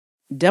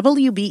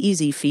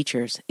WBEZ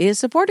Features is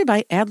supported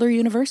by Adler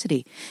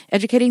University,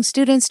 educating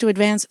students to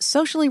advance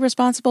socially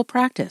responsible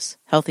practice,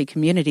 healthy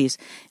communities,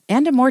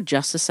 and a more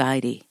just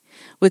society.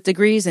 With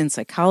degrees in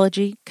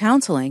psychology,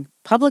 counseling,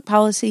 public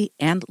policy,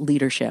 and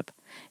leadership.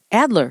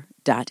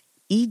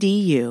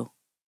 Adler.edu.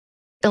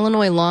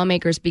 Illinois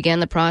lawmakers began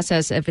the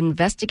process of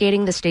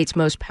investigating the state's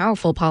most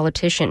powerful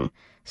politician,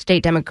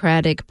 State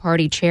Democratic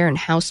Party Chair and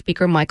House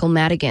Speaker Michael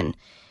Madigan.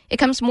 It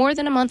comes more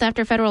than a month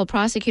after federal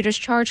prosecutors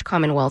charged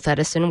Commonwealth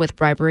Edison with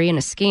bribery in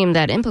a scheme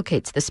that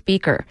implicates the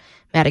speaker.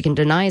 Madigan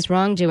denies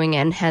wrongdoing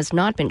and has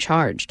not been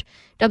charged.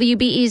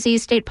 WBEZ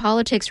state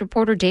politics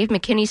reporter Dave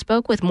McKinney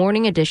spoke with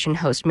Morning Edition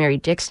host Mary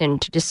Dixon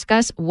to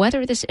discuss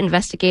whether this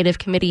investigative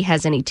committee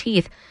has any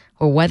teeth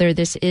or whether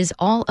this is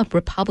all a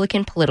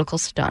Republican political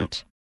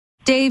stunt.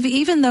 Dave,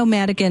 even though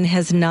Madigan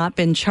has not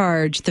been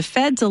charged, the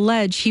feds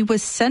allege he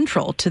was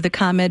central to the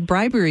ComEd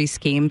bribery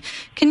scheme.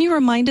 Can you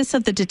remind us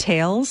of the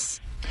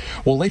details?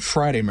 Well, late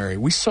Friday, Mary,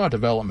 we saw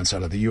developments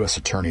out of the U.S.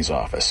 Attorney's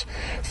Office.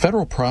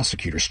 Federal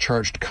prosecutors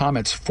charged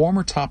ComEd's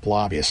former top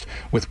lobbyist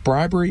with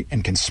bribery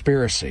and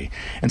conspiracy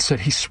and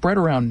said he spread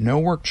around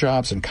no-work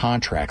jobs and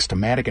contracts to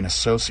Madigan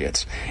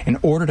Associates in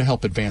order to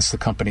help advance the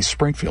company's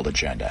Springfield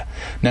agenda.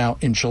 Now,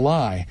 in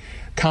July,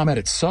 ComEd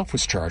itself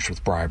was charged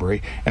with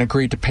bribery and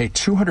agreed to pay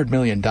 $200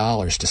 million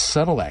to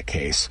settle that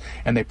case,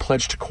 and they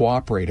pledged to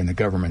cooperate in the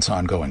government's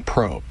ongoing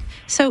probe.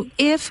 So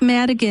if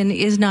Madigan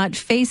is not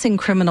facing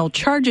criminal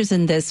charges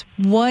in this,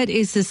 what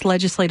is this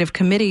legislative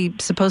committee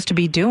supposed to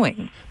be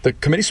doing? The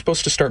committee's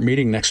supposed to start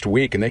meeting next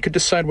week, and they could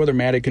decide whether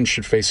Madigan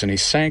should face any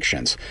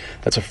sanctions.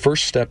 That's a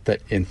first step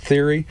that, in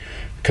theory,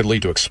 could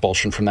lead to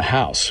expulsion from the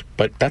House.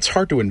 But that's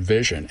hard to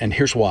envision, and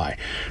here's why.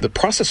 The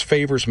process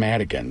favors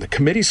Madigan. The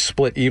committee's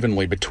split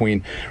evenly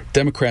between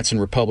Democrats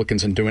and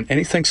Republicans, and doing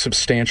anything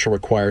substantial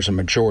requires a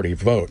majority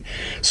vote.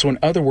 So in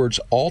other words,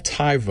 all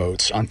tie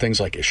votes on things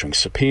like issuing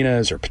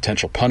subpoenas or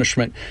potential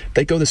punishment,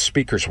 they go the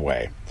Speaker's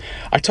way.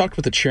 I talked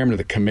with the chairman of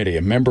the committee,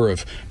 a member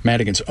of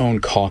Madigan's own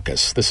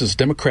caucus. This is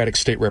Democratic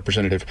State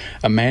Representative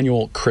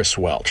Emanuel Chris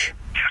Welch.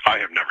 I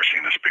have never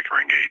seen the Speaker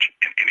engage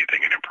in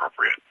anything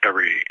inappropriate.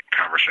 Every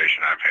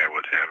conversation I've had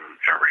with him,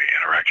 every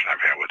interaction I've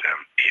had with him,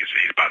 he's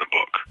by the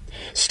book.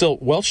 Still,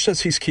 Welch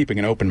says he's keeping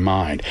an open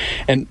mind.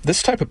 And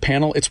this type of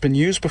panel, it's been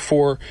used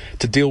before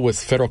to deal with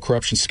federal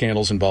corruption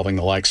scandals involving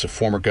the likes of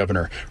former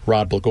Governor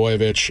Rod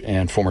Blagojevich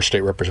and former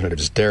state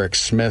representatives Derek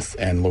Smith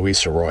and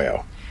Luis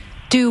Arroyo.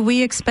 Do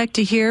we expect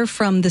to hear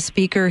from the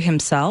Speaker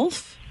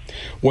himself?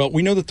 Well,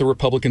 we know that the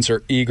Republicans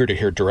are eager to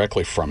hear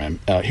directly from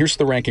him. Here's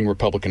the ranking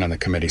Republican on the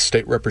committee,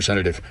 State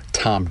Representative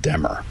Tom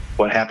Demmer.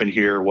 What happened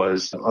here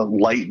was a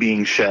light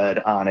being shed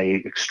on a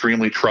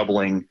extremely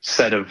troubling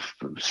set of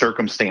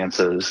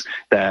circumstances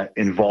that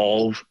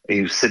involve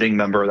a sitting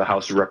member of the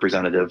House of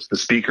Representatives, the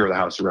Speaker of the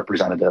House of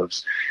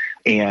Representatives,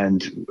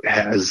 and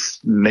has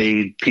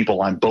made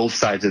people on both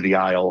sides of the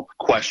aisle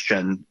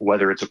question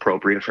whether it's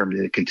appropriate for him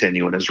to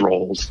continue in his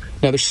roles.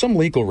 Now, there's some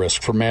legal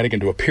risk for Madigan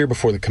to appear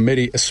before the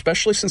committee,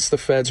 especially since the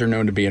feds are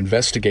known to be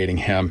investigating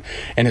him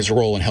and his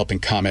role in helping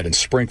ComEd in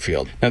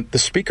Springfield. Now, the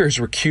Speaker has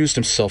recused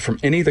himself from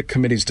any of the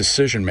committee's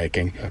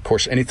decision-making. Of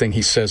course, anything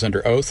he says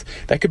under oath,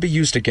 that could be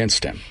used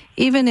against him.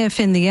 Even if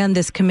in the end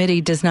this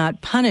committee does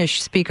not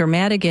punish Speaker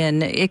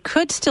Madigan, it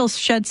could still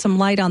shed some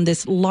light on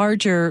this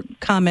larger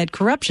ComEd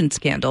corruption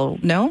scandal,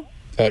 no?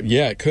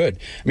 Yeah, it could.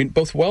 I mean,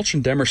 both Welch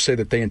and Demmer say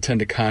that they intend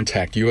to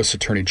contact U.S.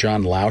 Attorney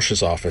John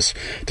Lausch's office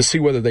to see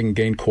whether they can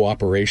gain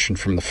cooperation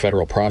from the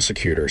federal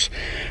prosecutors.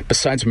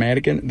 Besides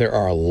Madigan, there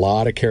are a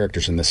lot of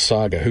characters in this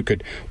saga who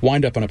could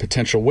wind up on a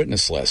potential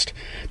witness list.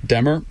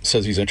 Demmer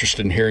says he's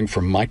interested in hearing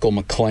from Michael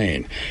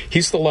McLean.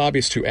 He's the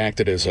lobbyist who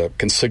acted as a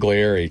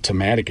consigliere to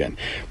Madigan.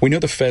 We know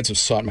the feds have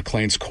sought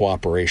McLean's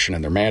cooperation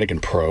in their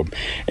Madigan probe.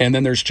 And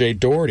then there's Jay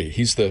Doherty.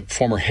 He's the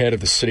former head of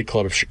the City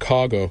Club of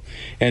Chicago,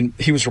 and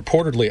he was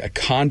reportedly a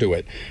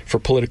conduit for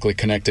politically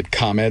connected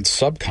ComEd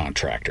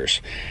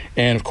subcontractors.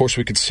 And, of course,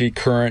 we could see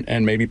current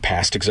and maybe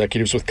past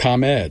executives with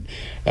ComEd.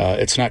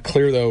 It's not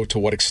clear, though, to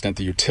what extent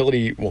the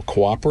utility will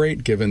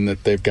cooperate, given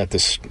that they've got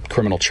this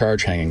criminal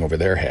charge hanging over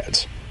their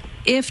heads.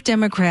 If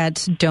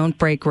Democrats don't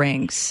break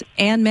ranks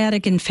and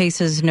Madigan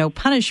faces no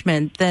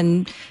punishment,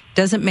 then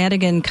doesn't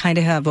Madigan kind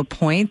of have a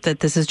point that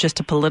this is just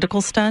a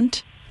political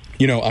stunt?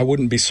 You know, I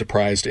wouldn't be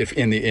surprised if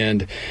in the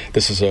end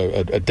this is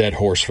a dead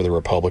horse for the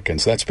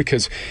Republicans. That's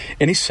because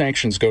any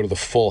sanctions go to the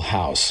full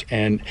House,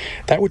 and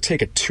that would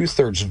take a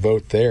 2/3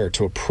 vote there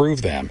to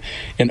approve them.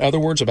 In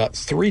other words, about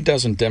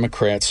 36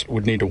 Democrats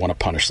would need to want to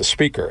punish the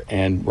Speaker.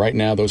 And right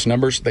now, those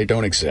numbers, they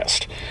don't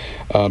exist.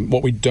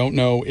 What we don't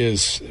know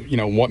is,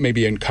 what may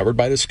be uncovered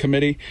by this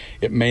committee.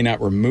 It may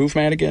not remove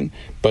Madigan,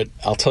 but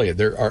I'll tell you,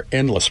 there are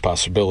endless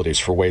possibilities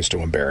for ways to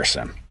embarrass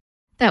him.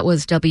 That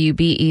was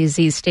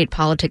WBEZ state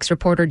politics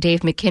reporter Dave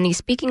McKinney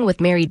speaking with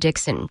Mary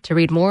Dixon. To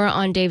read more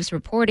on Dave's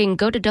reporting,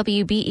 go to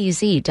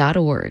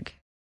WBEZ.org.